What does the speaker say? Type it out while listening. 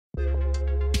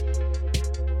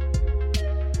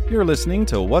You're listening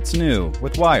to What's New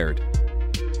with Wired.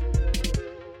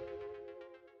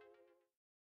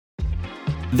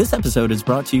 This episode is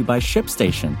brought to you by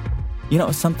ShipStation. You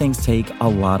know, some things take a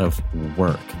lot of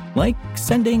work, like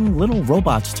sending little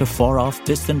robots to far-off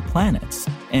distant planets.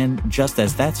 And just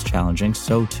as that's challenging,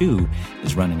 so too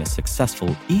is running a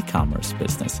successful e-commerce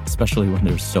business, especially when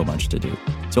there's so much to do.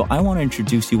 So I want to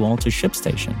introduce you all to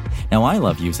ShipStation. Now, I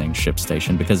love using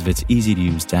ShipStation because of its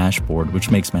easy-to-use dashboard,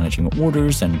 which makes managing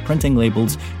orders and printing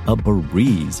labels a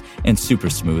breeze and super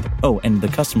smooth. Oh, and the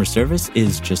customer service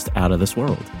is just out of this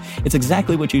world. It's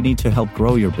exactly what you need to help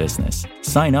grow your business.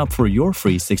 Sign up for your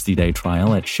free 60-day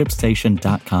trial at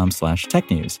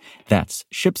shipstation.com/technews. That's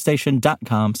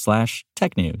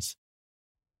shipstation.com/technews.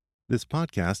 This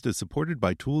podcast is supported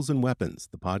by Tools and Weapons,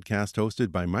 the podcast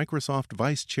hosted by Microsoft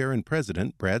Vice Chair and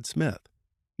President Brad Smith.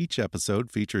 Each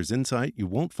episode features insight you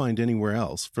won't find anywhere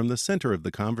else from the center of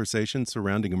the conversation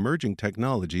surrounding emerging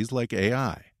technologies like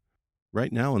AI.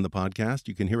 Right now on the podcast,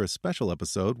 you can hear a special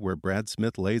episode where Brad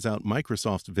Smith lays out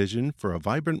Microsoft's vision for a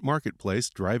vibrant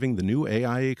marketplace driving the new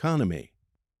AI economy.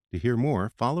 To hear more,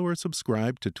 follow or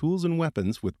subscribe to Tools and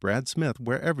Weapons with Brad Smith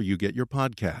wherever you get your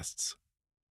podcasts.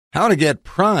 How to get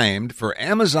primed for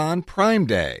Amazon Prime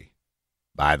Day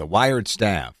by the Wired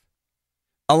staff.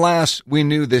 Alas, we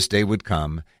knew this day would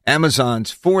come.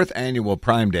 Amazon's 4th annual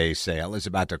Prime Day sale is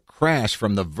about to crash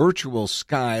from the virtual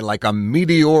sky like a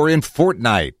meteor in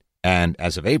Fortnite. And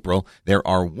as of April, there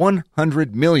are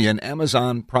 100 million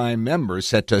Amazon Prime members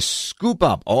set to scoop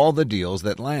up all the deals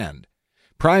that land.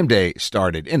 Prime Day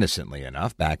started innocently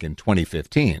enough back in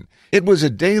 2015. It was a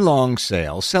day-long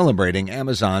sale celebrating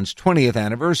Amazon's 20th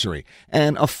anniversary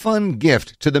and a fun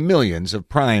gift to the millions of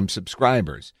Prime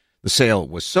subscribers. The sale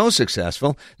was so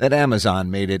successful that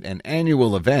Amazon made it an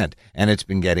annual event, and it's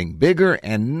been getting bigger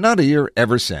and nuttier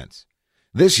ever since.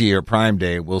 This year, Prime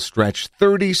Day will stretch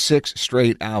 36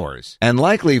 straight hours and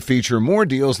likely feature more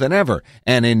deals than ever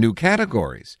and in new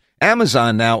categories.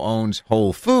 Amazon now owns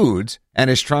Whole Foods and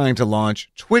is trying to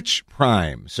launch Twitch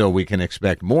Prime, so we can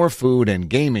expect more food and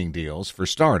gaming deals for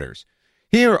starters.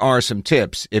 Here are some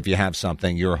tips if you have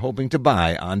something you're hoping to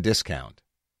buy on discount.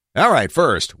 All right,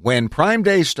 first, when Prime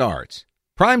Day starts.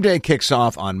 Prime Day kicks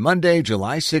off on Monday,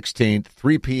 July 16th,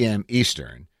 3 p.m.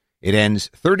 Eastern. It ends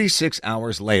 36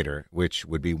 hours later, which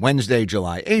would be Wednesday,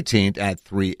 July 18th at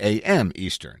 3 a.m.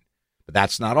 Eastern. But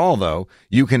that's not all, though.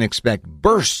 You can expect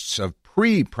bursts of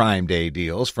pre-Prime Day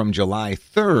deals from July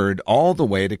 3rd all the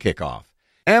way to kickoff.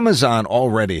 Amazon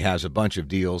already has a bunch of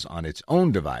deals on its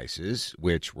own devices,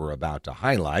 which we're about to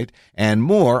highlight, and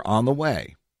more on the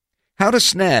way. How to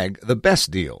snag the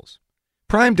best deals.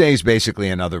 Prime Day is basically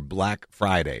another Black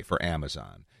Friday for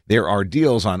Amazon. There are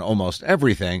deals on almost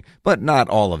everything, but not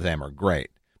all of them are great.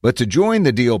 But to join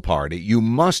the deal party, you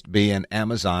must be an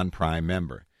Amazon Prime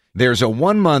member. There's a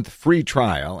 1-month free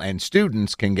trial, and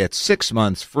students can get 6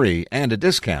 months free and a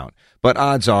discount, but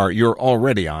odds are you're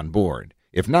already on board.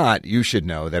 If not, you should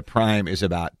know that Prime is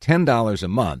about $10 a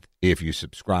month if you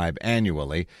subscribe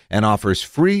annually and offers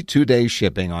free 2-day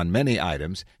shipping on many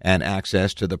items and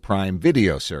access to the Prime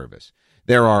Video service.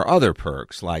 There are other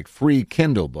perks like free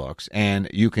Kindle books, and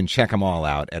you can check them all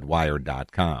out at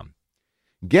Wired.com.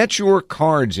 Get your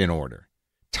cards in order.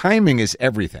 Timing is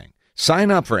everything.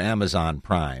 Sign up for Amazon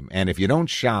Prime, and if you don't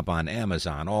shop on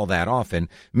Amazon all that often,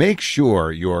 make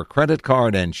sure your credit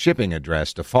card and shipping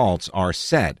address defaults are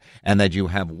set and that you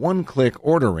have one-click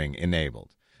ordering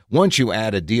enabled. Once you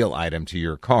add a deal item to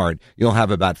your card, you'll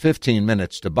have about 15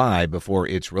 minutes to buy before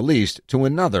it's released to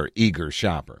another eager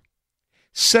shopper.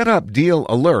 Set up deal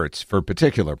alerts for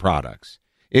particular products.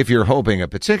 If you're hoping a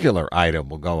particular item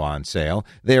will go on sale,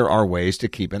 there are ways to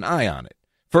keep an eye on it.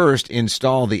 First,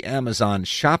 install the Amazon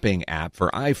Shopping app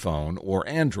for iPhone or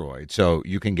Android so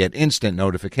you can get instant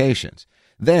notifications.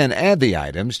 Then add the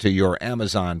items to your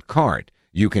Amazon cart.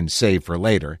 You can save for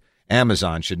later.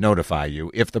 Amazon should notify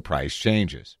you if the price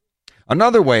changes.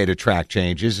 Another way to track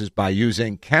changes is by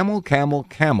using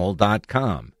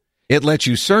CamelCamelCamel.com. It lets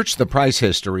you search the price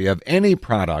history of any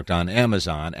product on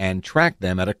Amazon and track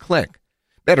them at a click.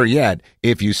 Better yet,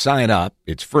 if you sign up,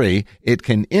 it's free, it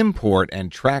can import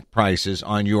and track prices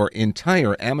on your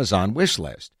entire Amazon wish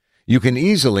list. You can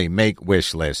easily make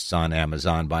wish lists on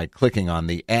Amazon by clicking on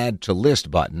the Add to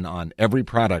List button on every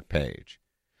product page.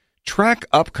 Track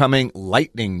upcoming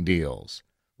lightning deals.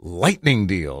 Lightning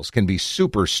deals can be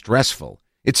super stressful.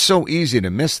 It's so easy to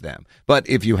miss them, but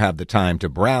if you have the time to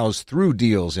browse through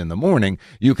deals in the morning,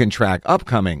 you can track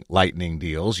upcoming lightning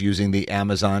deals using the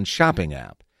Amazon Shopping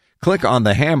app. Click on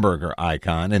the hamburger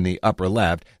icon in the upper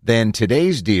left, then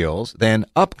Today's Deals, then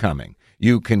Upcoming.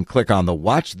 You can click on the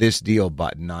Watch This Deal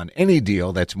button on any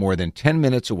deal that's more than 10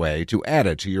 minutes away to add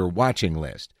it to your watching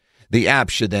list. The app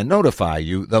should then notify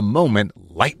you the moment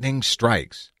lightning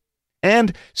strikes.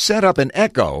 And set up an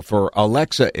Echo for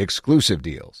Alexa exclusive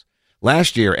deals.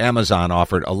 Last year, Amazon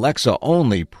offered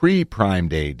Alexa-only pre-Prime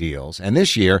Day deals, and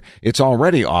this year it's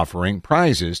already offering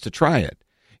prizes to try it.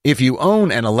 If you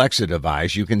own an Alexa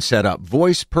device, you can set up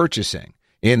voice purchasing.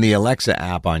 In the Alexa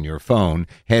app on your phone,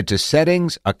 head to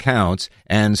Settings, Accounts,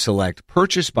 and select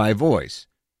Purchase by Voice.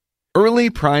 Early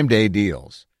Prime Day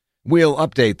deals. We'll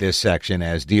update this section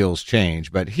as deals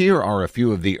change, but here are a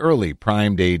few of the early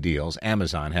Prime Day deals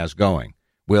Amazon has going.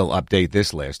 We'll update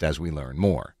this list as we learn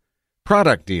more.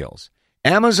 Product deals.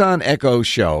 Amazon Echo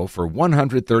Show for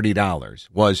 $130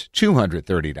 was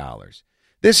 $230.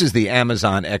 This is the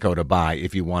Amazon Echo to buy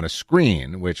if you want a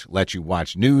screen, which lets you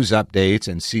watch news updates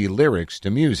and see lyrics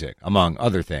to music, among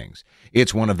other things.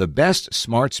 It's one of the best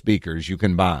smart speakers you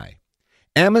can buy.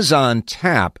 Amazon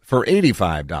Tap for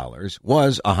 $85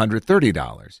 was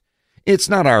 $130. It's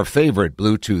not our favorite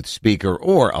Bluetooth speaker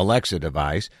or Alexa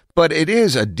device, but it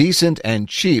is a decent and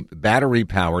cheap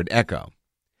battery-powered Echo.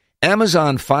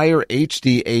 Amazon Fire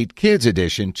HD 8 Kids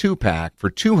Edition 2-pack for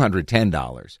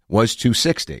 $210 was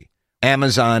 $260.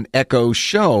 Amazon Echo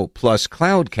Show plus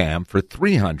Cloud Cam for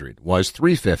 $300 was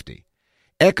 $350.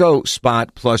 Echo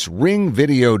Spot plus Ring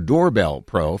Video Doorbell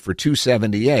Pro for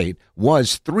 $278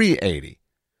 was $380.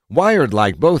 Wired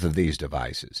liked both of these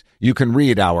devices. You can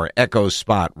read our Echo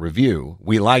Spot review.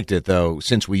 We liked it, though,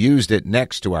 since we used it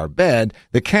next to our bed,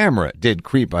 the camera did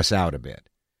creep us out a bit.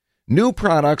 New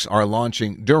products are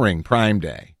launching during Prime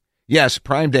Day. Yes,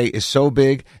 Prime Day is so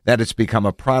big that it's become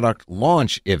a product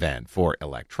launch event for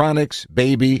electronics,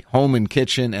 baby, home and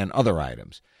kitchen, and other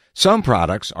items. Some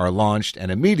products are launched and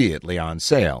immediately on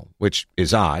sale, which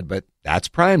is odd, but that's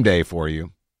Prime Day for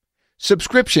you.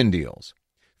 Subscription deals.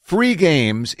 Free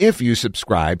games if you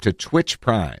subscribe to Twitch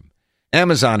Prime.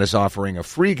 Amazon is offering a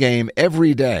free game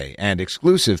every day and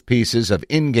exclusive pieces of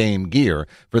in-game gear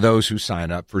for those who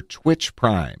sign up for Twitch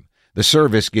Prime. The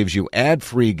service gives you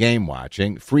ad-free game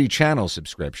watching, free channel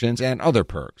subscriptions, and other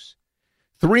perks.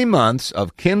 3 months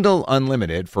of Kindle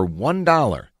Unlimited for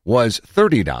 $1 was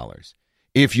 $30.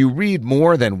 If you read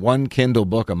more than one Kindle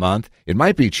book a month, it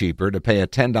might be cheaper to pay a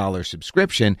 $10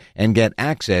 subscription and get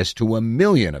access to 1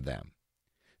 million of them.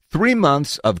 3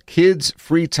 months of Kids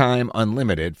Free Time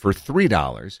Unlimited for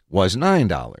 $3 was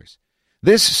 $9.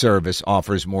 This service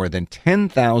offers more than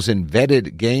 10,000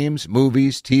 vetted games,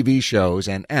 movies, TV shows,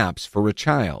 and apps for a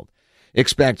child.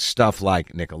 Expect stuff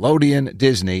like Nickelodeon,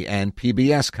 Disney, and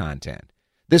PBS content.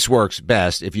 This works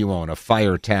best if you own a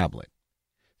Fire tablet.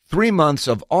 3 months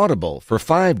of Audible for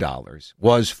 $5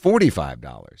 was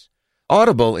 $45.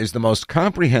 Audible is the most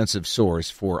comprehensive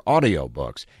source for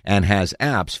audiobooks and has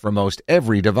apps for most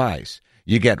every device.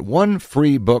 You get 1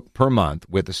 free book per month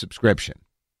with a subscription.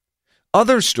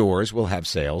 Other stores will have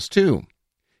sales too.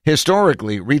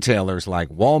 Historically, retailers like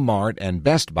Walmart and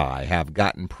Best Buy have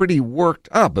gotten pretty worked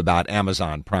up about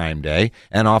Amazon Prime Day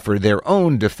and offer their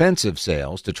own defensive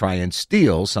sales to try and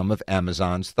steal some of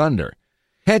Amazon's thunder.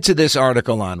 Head to this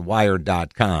article on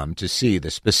Wired.com to see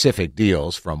the specific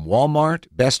deals from Walmart,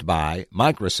 Best Buy,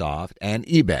 Microsoft, and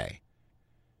eBay.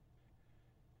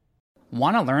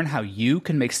 Want to learn how you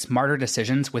can make smarter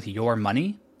decisions with your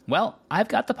money? Well, I've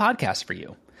got the podcast for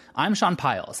you. I'm Sean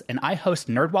Piles, and I host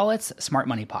NerdWallet's Smart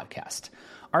Money Podcast.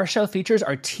 Our show features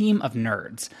our team of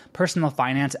nerds, personal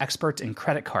finance experts in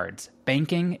credit cards,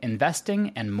 banking,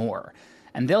 investing, and more.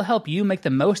 And they'll help you make the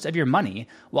most of your money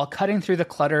while cutting through the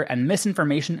clutter and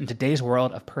misinformation in today's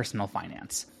world of personal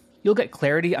finance. You'll get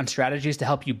clarity on strategies to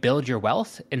help you build your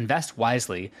wealth, invest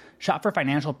wisely, shop for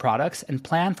financial products, and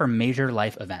plan for major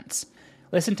life events.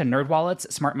 Listen to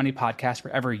NerdWallet's Smart Money Podcast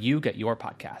wherever you get your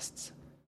podcasts.